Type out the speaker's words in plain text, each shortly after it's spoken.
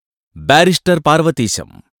Barrister Parvateesam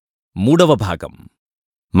 3వ భాగం.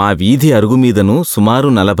 మా వీధి అరుగుమీదను సుమారు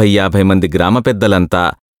 40-50 మంది గ్రామ పెద్దలంతా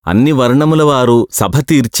అన్ని వర్ణముల వారు సభ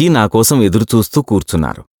తీర్చి నాకోసం ఎదురుచూస్తూ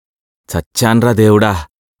కూర్చున్నారు. చచ్చాన్రా దేవుడా,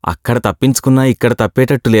 అక్కడ తప్పించుకున్నా ఇక్కడ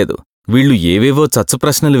తప్పేటట్టు లేదు. వీళ్లు ఏవేవో చచ్చు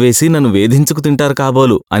ప్రశ్నలు వేసి నన్ను వేధించుకు తింటారు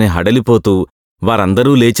కాబోలు అని హడలిపోతూ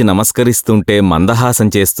వారందరూ లేచి నమస్కరిస్తుంటే మందహాసం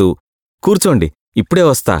చేస్తూ, కూర్చోండి, ఇప్పుడే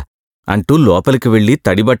వస్తా అంటూ లోపలికి వెళ్లి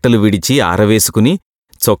తడిబట్టలు విడిచి ఆరవేసుకుని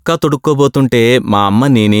చొక్కా తొడుక్కోబోతుంటే మా అమ్మ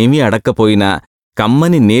నేనేమీ అడక్కపోయినా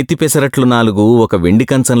కమ్మని నేతి పెసరట్లు 4 ఒక వెండి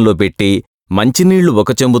కంచంలో పెట్టి మంచినీళ్లు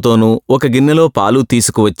ఒక చెంబుతోనూ ఒక గిన్నెలో పాలు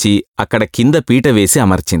తీసుకువచ్చి అక్కడ కింద పీట వేసి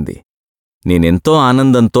అమర్చింది. నేనెంతో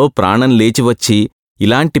ఆనందంతో ప్రాణం లేచివచ్చి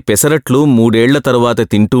ఇలాంటి పెసరట్లు 3 ఏళ్ల తరువాత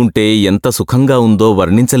తింటూంటే ఎంత సుఖంగా ఉందో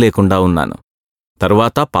వర్ణించలేకుండా ఉన్నాను.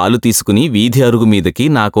 తరువాత పాలు తీసుకుని వీధి అరుగుమీదకి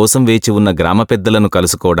నాకోసం వేచి ఉన్న గ్రామ పెద్దలను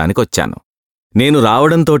కలుసుకోవడానికొచ్చాను. నేను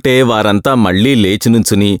రావడంతోటే వారంతా మళ్లీ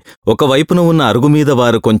లేచినుంచుని ఒకవైపున ఉన్న అరుగుమీద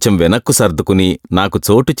వారు కొంచెం వెనక్కు సర్దుకుని నాకు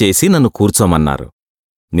చోటు చేసి నన్ను కూర్చోమన్నారు.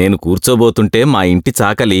 నేను కూర్చోబోతుంటే మా ఇంటి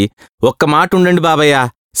చాకలి, ఒక్క మాటుండండి బాబయ్య,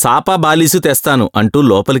 సాపా బాలీసు తెస్తాను అంటూ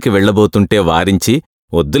లోపలికి వెళ్లబోతుంటే వారించి,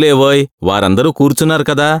 వద్దులేవోయ్, వారందరూ కూర్చున్నారు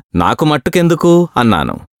కదా, నాకు మట్టుకెందుకు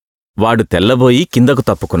అన్నాను. వాడు తెల్లబోయి కిందకు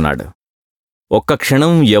తప్పుకున్నాడు. ఒక్క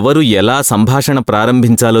క్షణం ఎవరు ఎలా సంభాషణ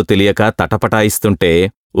ప్రారంభించాలో తెలియక తటపటాయిస్తుంటే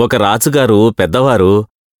ఒక రాజుగారు పెద్దవారు,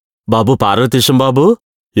 బాబు పార్వతీశం బాబు,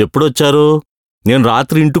 ఎప్పుడొచ్చారు? నేను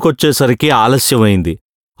రాత్రి ఇంటికొచ్చేసరికి ఆలస్యమైంది.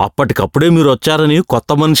 అప్పటికప్పుడే మీరొచ్చారని,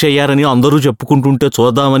 కొత్త మనిషి అయ్యారని అందరూ చెప్పుకుంటుంటే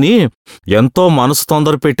చూద్దామని ఎంతో మనసు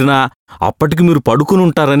తొందర పెట్టినా అప్పటికి మీరు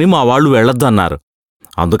పడుకునుంటారని మా వాళ్ళు వెళ్ళొద్దన్నారు.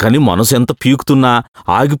 అందుకని మనసు ఎంత పీకుతున్నా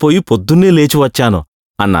ఆగిపోయి పొద్దున్నే లేచి వచ్చాను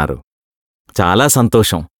అన్నారు. చాలా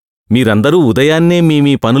సంతోషం. మీరందరూ ఉదయాన్నే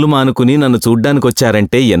మీ పనులు మానుకుని నన్ను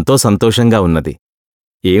చూడ్డానికొచ్చారంటే ఎంతో సంతోషంగా ఉన్నది.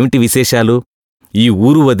 ఏమిటి విశేషాలు? ఈ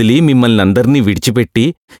ఊరు వదిలి మిమ్మల్నందర్నీ విడిచిపెట్టి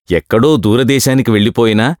ఎక్కడో దూరదేశానికి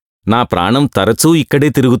వెళ్ళిపోయినా నా ప్రాణం తరచూ ఇక్కడే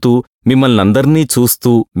తిరుగుతూ మిమ్మల్నందర్నీ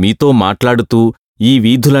చూస్తూ మీతో మాట్లాడుతూ ఈ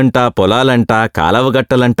వీధులంటా పొలాలంటా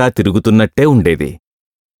కాలవగట్టలంటా తిరుగుతున్నట్టే ఉండేది.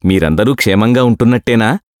 మీరందరూ క్షేమంగా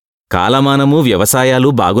ఉంటున్నట్టేనా? కాలమానమూ వ్యవసాయాలు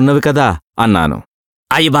బాగున్నవి కదా అన్నాను.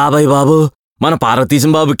 అయ్య బాబాయ్ బాబు, మన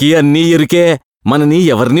పార్వతీశం బాబుకి అన్నీ ఎరుకే, మనని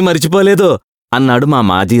ఎవరినీ మరిచిపోలేదు అన్నాడు మా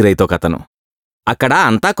మాజీ రైతొకతను. అక్కడ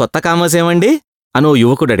అంతా కొత్త కామోసేమండి అనో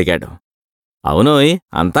యువకుడడిగాడు. అవునోయ్,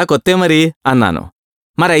 అంతా కొత్తే మరి అన్నాను.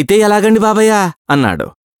 మరైతే ఎలాగండి బాబయ్య అన్నాడు.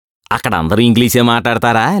 అక్కడ అందరూ ఇంగ్లీషే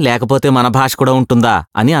మాట్లాడతారా, లేకపోతే మన భాష కూడా ఉంటుందా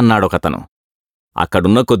అని అన్నాడొకతను.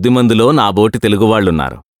 అక్కడున్న కొద్దిమందిలో నాబోటి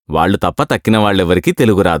తెలుగువాళ్లున్నారు. వాళ్లు తప్ప తక్కిన వాళ్ళెవరికీ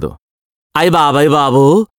తెలుగురాదు. అయ్ బాబాయ్ బాబూ,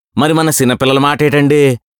 మరి మన చిన్నపిల్లల మాటేటండి,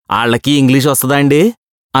 ఆళ్లకి ఇంగ్లీష్ వస్తదండి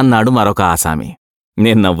అన్నాడు మరొక ఆసామి.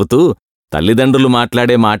 నేను నవ్వుతూ, తల్లిదండ్రులు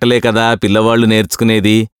మాట్లాడే మాటలే కదా పిల్లవాళ్లు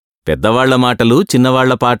నేర్చుకునేది, పెద్దవాళ్ల మాటలు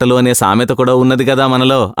చిన్నవాళ్ల పాటలు అనే సామెత కూడా ఉన్నది కదా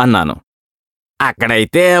మనలో అన్నాను.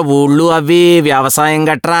 అక్కడైతే ఊళ్ళు అవి వ్యవసాయం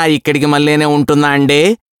గట్రా ఇక్కడికి మళ్ళీనే ఉంటుందా అండి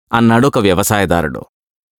అన్నాడు ఒక వ్యవసాయదారుడు.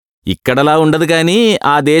 ఇక్కడలా ఉండదుగాని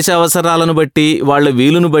ఆ దేశ అవసరాలను బట్టి వాళ్ల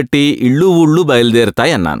వీలును బట్టి ఇళ్ళు ఊళ్ళు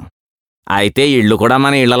బయలుదేరుతాయన్నాను. అయితే ఇళ్ళు కూడా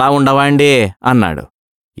మన ఇళ్లలా ఉండవా అండి అన్నాడు.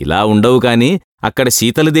 ఇలా ఉండవు కాని అక్కడ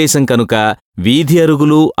శీతల దేశం కనుక వీధి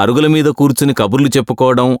అరుగులు, అరుగుల మీద కూర్చుని కబుర్లు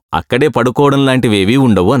చెప్పుకోవడం, అక్కడే పడుకోవడం లాంటివేవీ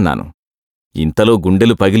ఉండవు అన్నాను. ఇంతలో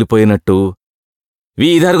గుండెలు పగిలిపోయినట్టు,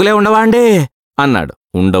 వీధరుగులే ఉండవా అండి అన్నాడు.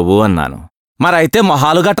 ఉండవు అన్నాను. మరైతే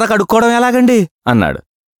మొహాలు గట్రా కడుక్కోవడం ఎలాగండి అన్నాడు.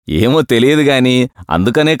 ఏమో తెలియదుగాని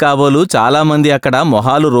అందుకనే కాబోలు చాలామంది అక్కడ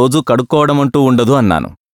మొహాలు రోజూ కడుక్కోవడమంటూ ఉండదు అన్నాను.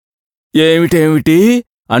 ఏమిటేమిటి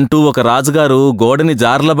అంటూ ఒక రాజుగారు గోడని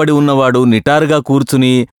జార్లబడి ఉన్నవాడు నిటారుగా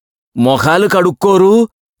కూర్చుని, మొహాలు కడుక్కోరు?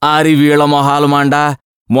 ఆరి వీళ్ల మొహాలు మాండా,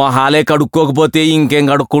 మొహాలే కడుక్కోకపోతే ఇంకేం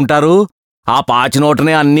కడుక్కుంటారు? ఆ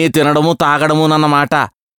పాచినోటనే అన్నీ తినడము తాగడమునన్నమాట.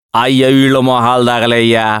 అయ్య వీళ్ల మొహాలు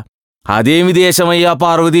దాగలయ్యా. అదేమి దేశమయ్యా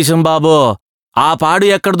పార్వతీశం బాబో, ఆ పాడు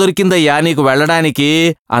ఎక్కడ దొరికిందయ్యా నీకు వెళ్ళడానికి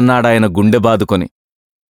అన్నాడాయన గుండె బాదుకొని.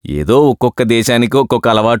 ఏదో ఒక్కొక్క దేశానికి ఒక్కొక్క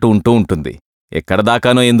అలవాటు ఉంటూ ఉంటుంది.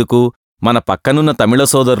 ఎక్కడదాకానో ఎందుకు, మన పక్కనున్న తమిళ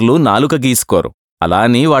సోదరులు నాలుక గీసుకోరు. అలా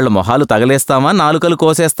అని వాళ్ల మొహాలు తగలేస్తామా, నాలుకలు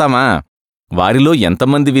కోసేస్తామా? వారిలో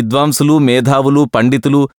ఎంతమంది విద్వాంసులు, మేధావులు,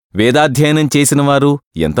 పండితులు, వేదాధ్యయనం చేసినవారు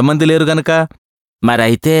ఎంతమంది లేరు గనక.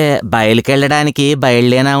 మరైతే బయలుకెళ్లడానికి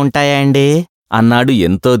బయళ్లేనా ఉంటాయా అండి అన్నాడు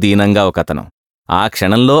ఎంతో దీనంగా ఒకతను. ఆ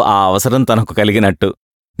క్షణంలో ఆ అవసరం తనకు కలిగినట్టు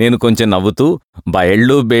నేను కొంచెం నవ్వుతూ,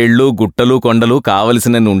 బయళ్ళు, బేళ్ళు, గుట్టలు, కొండలు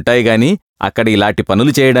కావలసినన్ని ఉంటాయిగాని అక్కడ ఇలాంటి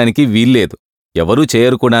పనులు చేయడానికి వీల్లేదు, ఎవరూ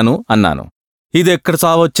చేయరుకూడాను అన్నాను. ఇదెక్కడ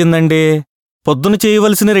సావొచ్చిందండి? పొద్దున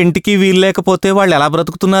చేయవలసిన రెంటికి వీల్లేకపోతే వాళ్ళెలా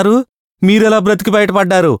బ్రతుకుతున్నారు? మీరెలా బ్రతికి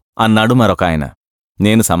బయటపడ్డారు అన్నాడు మరొకాయన.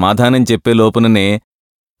 నేను సమాధానం చెప్పే లోపుననే,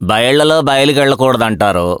 బయళ్లలో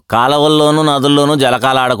బయలుకెళ్ళకూడదంటారు, కాలవల్లోనూ నదుల్లోనూ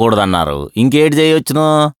జలకాలాడకూడదన్నారు, ఇంకేటి చేయొచ్చును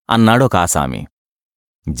అన్నాడు ఒక ఆసామి.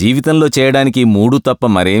 జీవితంలో చేయడానికి 3 తప్ప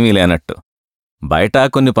మరేమీ లేనట్టు. బయట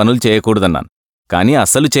కొన్ని పనులు చేయకూడదన్నాను, కాని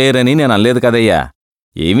అస్సలు చేయరని నేను అనలేదు కదయ్యా.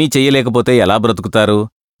 ఏమీ చెయ్యలేకపోతే ఎలా బ్రతుకుతారు?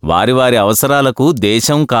 వారి వారి అవసరాలకు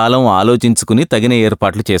దేశం కాలం ఆలోచించుకుని తగిన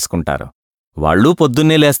ఏర్పాట్లు చేసుకుంటారు. వాళ్ళూ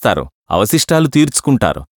పొద్దున్నే లేస్తారు, అవశిష్టాలు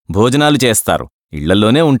తీర్చుకుంటారు, భోజనాలు చేస్తారు,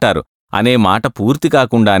 ఇళ్లల్లోనే ఉంటారు అనే మాట పూర్తి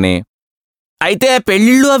కాకుండానే అయితే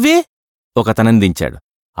పెళ్ళిళ్ళు అవి ఒకతనందించాడు.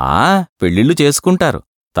 పెళ్ళిళ్ళు చేసుకుంటారు,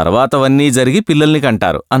 తర్వాతవన్నీ జరిగి పిల్లల్ని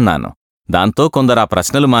కంటారు అన్నాను. దాంతో కొందరా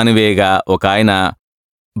ప్రశ్నలు మానివేయగా ఒకాయన,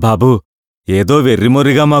 బాబూ, ఏదో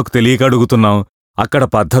వెర్రిమొర్రిగా మాకు తెలియకడుగుతున్నాం. అక్కడ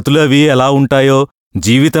పద్ధతులు అవి ఎలా ఉంటాయో,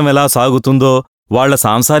 జీవితం ఎలా సాగుతుందో, వాళ్ల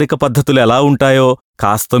సాంసారిక పద్ధతులు ఎలా ఉంటాయో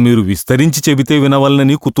కాస్త మీరు విస్తరించి చెబితే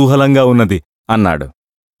వినవలనని కుతూహలంగా ఉన్నది అన్నాడు.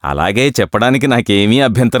 అలాగే చెప్పడానికి నాకేమీ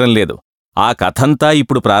అభ్యంతరం లేదు. ఆ కథంతా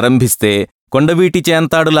ఇప్పుడు ప్రారంభిస్తే కొండవీటి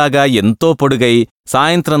చేంతాడులాగా ఎంతో పొడుగై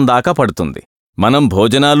సాయంత్రం దాకా పడుతుంది. మనం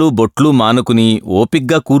భోజనాలు బొట్లు మానుకుని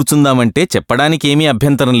ఓపిగ్గా కూర్చుందామంటే చెప్పడానికేమీ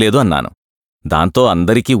అభ్యంతరం లేదు అన్నాను. దాంతో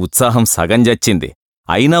అందరికీ ఉత్సాహం సగం జచ్చింది.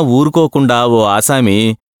 అయినా ఊరుకోకుండా ఓ ఆసామి,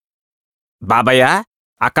 బాబయ్య,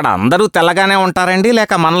 అక్కడ అందరూ తెల్లగానే ఉంటారండి,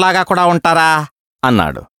 లేక మనలాగా కూడా ఉంటారా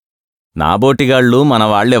అన్నాడు. నాబోటిగాళ్లు మన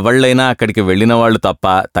వాళ్ళెవ్వళ్ళైనా అక్కడికి వెళ్ళినవాళ్లు తప్ప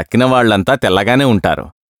తక్కిన వాళ్లంతా తెల్లగానే ఉంటారు.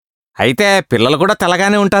 అయితే పిల్లలు కూడా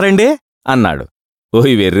తెల్లగానే ఉంటారండి అన్నాడు.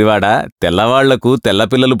 ఓయ్ వెర్రివాడా, తెల్లవాళ్లకు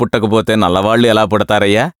తెల్లపిల్లలు పుట్టకపోతే నల్లవాళ్లు ఎలా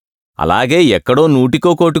పుడతారయ్యా? అలాగే ఎక్కడో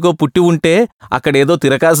 100కో 1 పుట్టి ఉంటే అక్కడేదో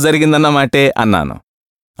తిరకాసు జరిగిందన్నమాటే అన్నాను.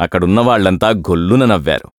 అక్కడున్నవాళ్లంతా గొల్లున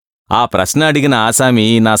నవ్వారు. ఆ ప్రశ్న అడిగిన ఆసామి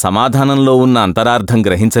నా సమాధానంలో ఉన్న అంతరార్థం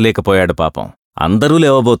గ్రహించలేకపోయాడు పాపం. అందరూ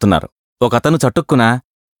లేవబోతున్నారు. ఒకతను చటుక్కున,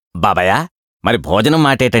 బాబయ్య, మరి భోజనం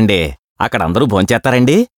మాటేటండి, అక్కడందరూ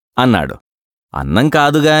భోంచేస్తారండి అన్నాడు. అన్నం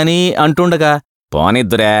కాదుగాని అంటుండగా,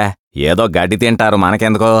 పోనిద్దురే, ఏదో గడ్డి తింటారు,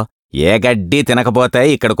 మనకెందుకో. ఏ గడ్డి తినకపోతే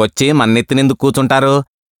ఇక్కడికొచ్చి మన్నెత్తినెందుకు కూచుంటారు?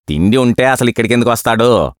 తిండి ఉంటే అసలు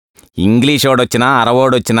ఇక్కడికెందుకొస్తాడు? ఇంగ్లీషోడొచ్చినా,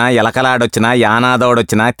 అరవోడొచ్చినా, ఎలకలాడొచ్చినా,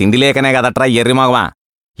 యానాదోడొచ్చినా తిండి లేకనే కదట్రా ఎర్రిమగవా.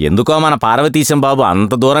 ఎందుకో మన పార్వతీశం బాబు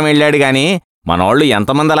అంత దూరం వెళ్ళాడుగాని మనోళ్ళు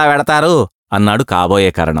ఎంతమంది అలా వెడతారు అన్నాడు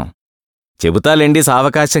కాబోయే కరణం. చెబుతాలేండి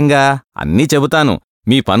సావకాశంగా, అన్నీ చెబుతాను,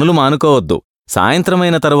 మీ పనులు మానుకోవద్దు.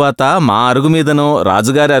 సాయంత్రమైన తరువాత మా అరుగుమీదనో,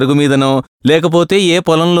 రాజుగారి అరుగుమీదనో, లేకపోతే ఏ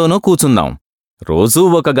పొలంలోనో కూచుందాం. రోజూ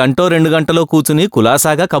 1 గంటో 2 గంటలో కూచుని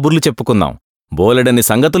కులాసాగా కబుర్లు చెప్పుకుందాం. బోలెడని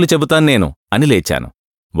సంగతులు చెబుతాను నేను అని లేచాను.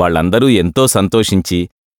 వాళ్లందరూ ఎంతో సంతోషించి,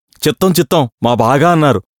 చిత్తం చిత్తం, మా బాగా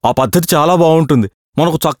అన్నారు, ఆ పద్ధతి చాలా బావుంటుంది,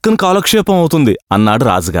 మనకు చక్కని కాలక్షేపం అవుతుంది అన్నాడు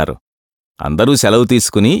రాజుగారు. అందరూ సెలవు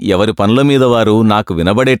తీసుకుని ఎవరి పనుల మీద వారు నాకు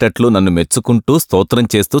వినబడేటట్లు నన్ను మెచ్చుకుంటూ స్తోత్రం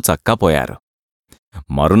చేస్తూ చక్కాపోయారు.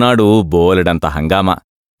 మరునాడు బోలెడంత హంగామా.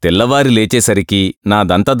 తెల్లవారి లేచేసరికి నా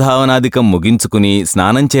దంతధావనాదికం ముగించుకుని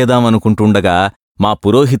స్నానం చేద్దామనుకుంటుండగా మా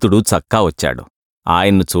పురోహితుడు చక్కా వచ్చాడు.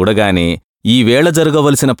 ఆయన్ను చూడగానే ఈవేళ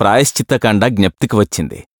జరగవలసిన ప్రాయశ్చిత్తకాండ జ్ఞప్తికి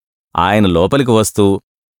వచ్చింది. ఆయన లోపలికి వస్తూ,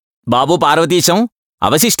 బాబూ పార్వతీశం,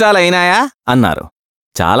 అవశిష్టాలైనాయా అన్నారు.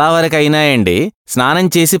 చాలా వరకైనాయండి, స్నానం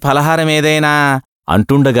చేసి ఫలహారమేదైనా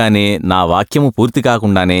అంటుండగానే నా వాక్యము పూర్తి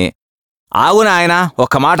కాకుండానే, ఆగు నాయనా,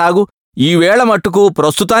 ఒక్క మాట ఆగు. ఈవేళ మట్టుకు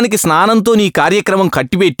ప్రస్తుతానికి స్నానంతో నీ కార్యక్రమం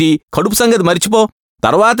కట్టిపెట్టి కడుపు సంగతి మరిచిపో.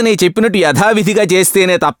 తర్వాత నే చెప్పినట్టు యథావిధిగా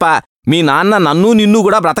చేస్తేనే తప్ప మీ నాన్న నన్నూ నిన్నూ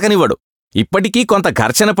కూడా బ్రతకనివ్వడు. ఇప్పటికీ కొంత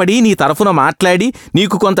ఘర్షణ పడి నీ తరఫున మాట్లాడి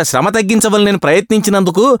నీకు కొంత శ్రమ తగ్గించవలనని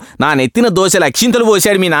ప్రయత్నించినందుకు నా నెత్తిన దోశలు అక్షింతలు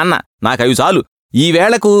పోశాడు మీ నాన్న. నాకవి చాలు.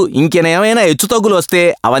 ఈవేళకు ఇంకేనేమైనా హెచ్చుతగ్గులు వస్తే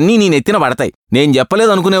అవన్నీ నీ నెత్తిన పడతాయి, నేను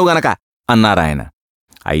చెప్పలేదనుకునేవు గనక అన్నారాయన.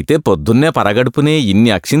 అయితే పొద్దున్నే పరగడుపునే ఇన్ని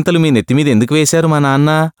అక్షింతలు మీ నెత్తిమీద ఎందుకు వేశారు మా నాన్న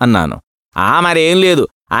అన్నాను. మరేం లేదు,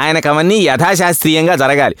 ఆయనకవన్నీ యథాశాస్త్రీయంగా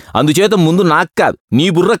జరగాలి, అందుచేత ముందు నాకు కాదు నీ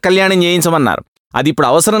బుర్ర కళ్యాణం చేయించమన్నారు. అది ఇప్పుడు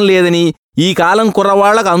అవసరం లేదని, ఈ కాలం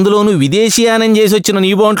కుర్రవాళ్లకు, అందులోనూ విదేశీయానం చేసొచ్చిన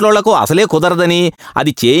నీ బోంట్లోళ్లకు అసలే కుదరదని,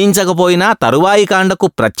 అది చేయించకపోయినా తరువాయి కాండకు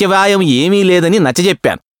ప్రత్యవాయం ఏమీ లేదని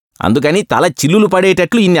నచ్చజెప్పాను. అందుకని తల చిల్లులు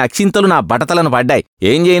పడేటట్లు ఇన్ని అక్షింతలు నా బటతలను పడ్డాయి.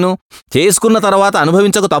 ఏం చేయను? చేసుకున్న తర్వాత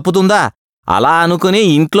అనుభవించక తప్పుతుందా? అలా అనుకుని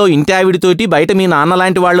ఇంట్లో ఇంటావిడితోటి, బయట మీ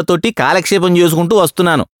నాన్నలాంటి వాళ్లతోటి కాలక్షేపం చేసుకుంటూ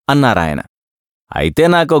వస్తున్నాను అన్నారాయన. అయితే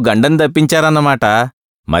నాకు గండం తప్పించారన్నమాట.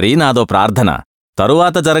 మరీ నాదో ప్రార్థన,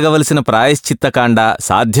 తరువాత జరగవలసిన ప్రాయశ్చిత్తకాండ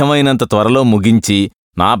సాధ్యమైనంత త్వరలో ముగించి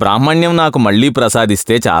నా బ్రాహ్మణ్యం నాకు మళ్లీ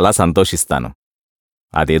ప్రసాదిస్తే చాలా సంతోషిస్తాను.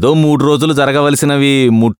 అదేదో 3 రోజులు జరగవలసినవి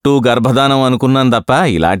ముట్టు, గర్భధానం అనుకున్నాను తప్ప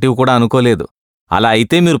ఇలాంటివి కూడా అనుకోలేదు. అలా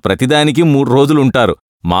అయితే మీరు ప్రతిదానికి 3 రోజులుంటారు,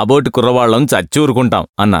 మాబోటి కుర్రవాళ్లం చచ్చూరుకుంటాం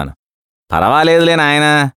అన్నాను. పర్వాలేదులే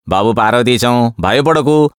నాయనా, బాబు పార్వతీశం,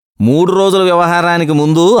 భయపడకు. 3 రోజుల వ్యవహారానికి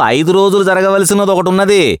ముందు 5 రోజులు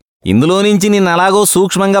జరగవలసినదొకటున్నది. ఇందులో నుంచి నిన్నలాగో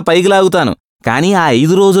సూక్ష్మంగా పైకి లాగుతాను. కాని ఆ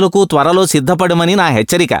 5 రోజులకు త్వరలో సిద్ధపడమని నా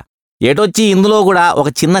హెచ్చరిక. ఎటొచ్చి ఇందులో కూడా ఒక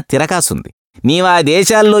చిన్న తిరకాసుంది. నీవా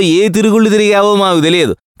దేశాల్లో ఏ తిరుగుళ్ళు తిరిగావో మాకు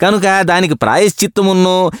తెలియదు కనుక దానికి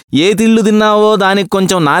ప్రాయశ్చిత్తమున్నో, ఏ తిళ్ళు తిన్నావో దానికి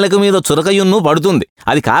కొంచెం నాలుక మీద చురకయున్నూ పడుతుంది.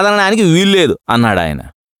 అది కాదనడానికి వీల్లేదు అన్నాడాయన.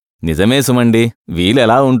 నిజమే సుమండి,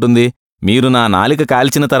 వీలెలా ఉంటుంది? మీరు నా నాలిక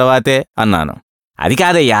కాల్చిన తర్వాతే అన్నాను. అది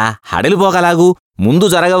కాదయ్యా, హడలిపోకలాగు. ముందు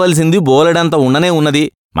జరగవలసింది బోలెడంత ఉండనే ఉన్నది.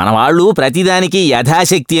 మనవాళ్లు ప్రతిదానికి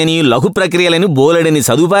యథాశక్తి అని, లఘు ప్రక్రియలని బోలెడని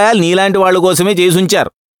సదుపాయాలు నీలాంటి వాళ్ల కోసమే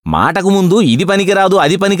చేసుంచారు. మాటకు ముందు ఇది పనికిరాదు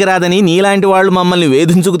అది పనికిరాదని నీలాంటి వాళ్లు మమ్మల్ని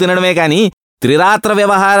వేధించుకు తినడమే కాని త్రిరాత్ర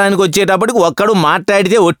వ్యవహారానికి వచ్చేటప్పటికి ఒక్కడు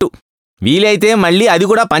మాట్లాడితే ఒట్టు. వీలైతే మళ్ళీ అది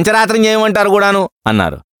కూడా పంచరాత్రం చేయమంటారు కూడాను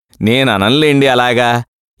అన్నారు. నేననలేండి అలాగా.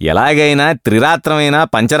 ఎలాగైనా త్రిరాత్రమైనా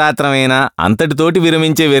పంచరాత్రమైనా అంతటితోటి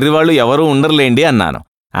విరమించే వెర్రివాళ్లు ఎవరూ ఉండర్లేండి అన్నాను.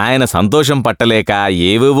 ఆయన సంతోషం పట్టలేక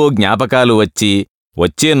ఏవేవో జ్ఞాపకాలు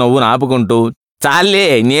వచ్చే నవ్వు నాపుకుంటూ, చాలే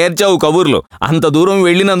నేర్చావు కబుర్లు, అంత దూరం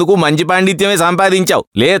వెళ్ళినందుకు మంచి పాండిత్యమే సంపాదించావు.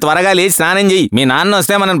 లే, త్వరగా లేచి స్నానం చెయ్యి, మీ నాన్న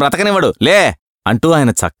వస్తే మనం బ్రతకనివ్వడు, లే అంటూ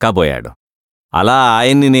ఆయన చక్కాబోయాడు. అలా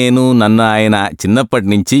ఆయన్ని నన్ను ఆయన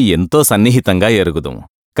చిన్నప్పటినుంచి ఎంతో సన్నిహితంగా ఎరుగుదుము.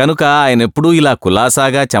 కనుక ఆయనెప్పుడూ ఇలా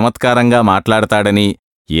కులాసాగా చమత్కారంగా మాట్లాడతాడని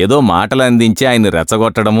ఏదో మాటలు అందించి ఆయన్ని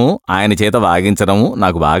రెచ్చగొట్టడము, ఆయన చేత వాగించడము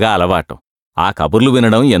నాకు బాగా అలవాటు. ఆ కబుర్లు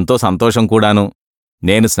వినడం ఎంతో సంతోషం కూడాను.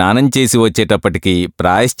 నేను స్నానం చేసి వచ్చేటప్పటికి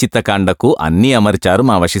ప్రాయశ్చిత్తకాండకు అన్నీ అమర్చారు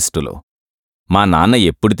మా వశిష్ఠులు. మా నాన్న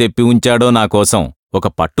ఎప్పుడు తెప్పి ఉంచాడో నాకోసం ఒక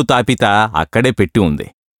పట్టు తాపిత అక్కడే పెట్టి ఉంది.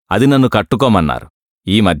 అది నన్ను కట్టుకోమన్నారు.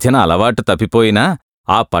 ఈ మధ్యన అలవాటు తప్పిపోయినా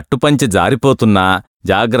ఆ పట్టుపంచె జారిపోతున్నా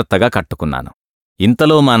జాగ్రత్తగా కట్టుకున్నాను.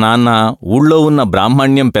 ఇంతలో మా నాన్న ఊళ్ళో ఉన్న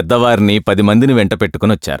బ్రాహ్మణ్యం పెద్దవారిని 10 మందిని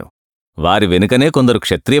వెంటపెట్టుకునొచ్చారు. వారి వెనుకనే కొందరు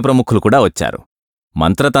క్షత్రియ ప్రముఖులు కూడా వచ్చారు.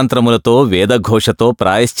 మంత్రతంత్రములతో వేదఘోషతో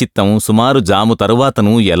ప్రాయశ్చిత్తం సుమారు జాము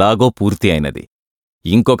తరువాతను ఎలాగో పూర్తి అయినది.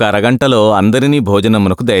 ఇంకొక అరగంటలో అందరినీ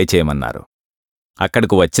భోజనమునకు దయచేయమన్నారు.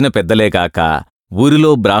 అక్కడకు వచ్చిన పెద్దలేగాక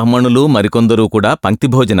ఊరిలో బ్రాహ్మణులు మరికొందరూ కూడా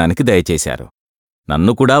పంక్తిభోజనానికి దయచేశారు.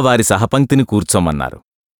 నన్ను కూడా వారి సహపంక్తిని కూర్చోమన్నారు.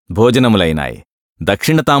 భోజనములైనాయి.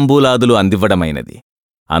 దక్షిణ తాంబూలాదులు అందివ్వడమైనది.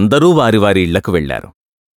 అందరూ వారి వారి ఇళ్లకు వెళ్లారు.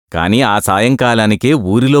 కాని ఆ సాయంకాలానికే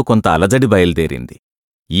ఊరిలో కొంత అలజడి బయలుదేరింది.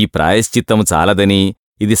 ఈ ప్రాయశ్చిత్తము చాలదని,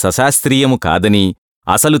 ఇది సశాస్త్రీయము కాదని,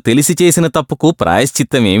 అసలు తెలిసి చేసిన తప్పుకు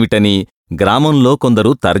ప్రాయశ్చిత్తమేమిటని గ్రామంలో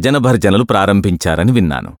కొందరు తర్జనభర్జనలు ప్రారంభించారని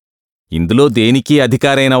విన్నాను. ఇందులో దేనికీ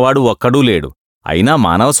అధికారైనవాడు ఒక్కడూ లేడు. అయినా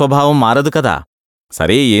మానవ స్వభావం మారదు కదా.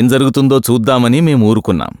 సరే, ఏం జరుగుతుందో చూద్దామని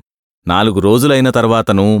మేమూరుకున్నాం. 4 రోజులైన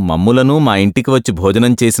తర్వాతను మమ్ములను మా ఇంటికి వచ్చి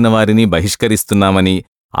భోజనం చేసిన వారిని బహిష్కరిస్తున్నామని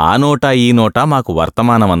ఆ నోటా ఈ నోటా మాకు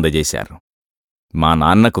వర్తమానం అందజేశారు. మా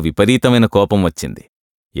నాన్నకు విపరీతమైన కోపం వచ్చింది.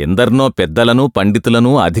 ఎందర్నో పెద్దలను,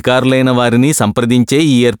 పండితులను, అధికారులైన వారిని సంప్రదించే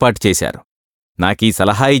ఈ ఏర్పాటు చేశారు. నాకీ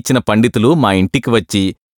సలహా ఇచ్చిన పండితులు మా ఇంటికి వచ్చి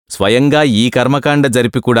స్వయంగా ఈ కర్మకాండ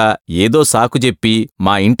జరిపికూడా ఏదో సాకు చెప్పి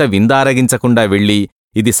మా ఇంట విందారగించకుండా వెళ్ళి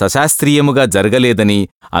ఇది సశాస్త్రీయముగా జరగలేదని,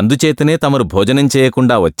 అందుచేతనే తమరు భోజనం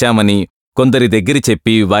చేయకుండా వచ్చామని కొందరి దగ్గరి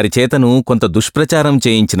చెప్పి వారిచేతను కొంత దుష్ప్రచారం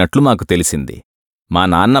చేయించినట్లు మాకు తెలిసింది. మా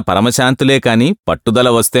నాన్న పరమశాంతులే కాని పట్టుదల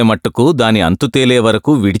వస్తే మట్టుకు దాని అంతు తేలే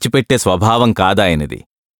వరకు విడిచిపెట్టే స్వభావం కాదాయనిది.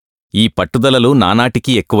 ఈ పట్టుదలలు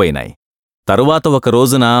నానాటికి ఎక్కువైనాయి. తరువాత ఒక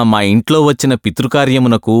రోజున మా ఇంట్లో వచ్చిన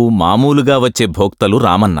పితృకార్యమునకు మామూలుగా వచ్చే భోక్తలు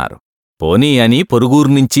రామన్నారు. పోనీ అని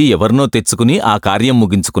పొరుగుర్నుంచి ఎవర్నో తెచ్చుకుని ఆ కార్యం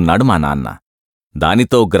ముగించుకున్నాడు మా నాన్న.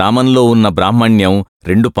 దానితో గ్రామంలో ఉన్న బ్రాహ్మణ్యం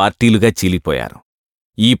 2 పార్టీలుగా చీలిపోయారు.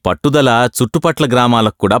 ఈ పట్టుదల చుట్టుపట్ల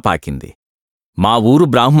గ్రామాలక్కూడా పాకింది. మా ఊరు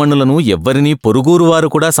బ్రాహ్మణులను ఎవ్వరినీ పొరుగురువారు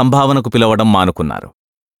కూడా సంభావనకు పిలవడం మానుకున్నారు.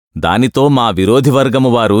 దానితో మా విరోధివర్గము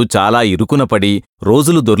వారు చాలా ఇరుకునపడి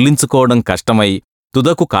రోజులు దొర్లించుకోవడం కష్టమై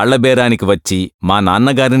తుదకు కాళ్లబేరానికి వచ్చి మా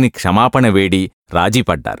నాన్నగారిని క్షమాపణ వేడి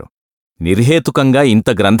రాజీపడ్డారు. నిర్హేతుకంగా ఇంత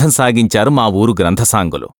గ్రంథం సాగించారు మా ఊరు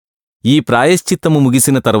గ్రంథసాంగులు. ఈ ప్రాయశ్చిత్తము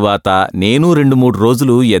ముగిసిన తరువాత నేను 2-3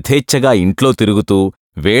 రోజులు యథేచ్ఛగా ఇంట్లో తిరుగుతూ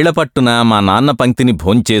వేళపట్టున మా నాన్న పంక్తిని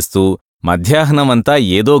భోంచేస్తూ మధ్యాహ్నమంతా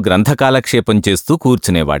ఏదో గ్రంథకాలక్షేపం చేస్తూ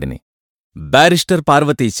కూర్చునేవాడిని. బారిస్టర్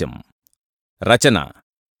పార్వతీశం. రచన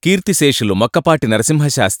కీర్తిశేషులు మొక్కపాటి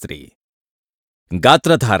నరసింహశాస్త్రి.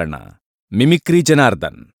 గాత్రధారణ మిమిక్రీ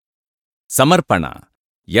జనార్దన్. సమర్పణ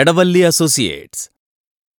ఎడవల్లి అసోసియేట్స్.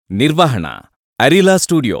 నిర్వహణ Arila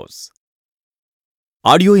studios.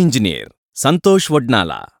 Audio engineer Santosh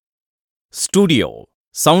Vadnala. Studio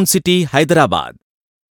sound city Hyderabad.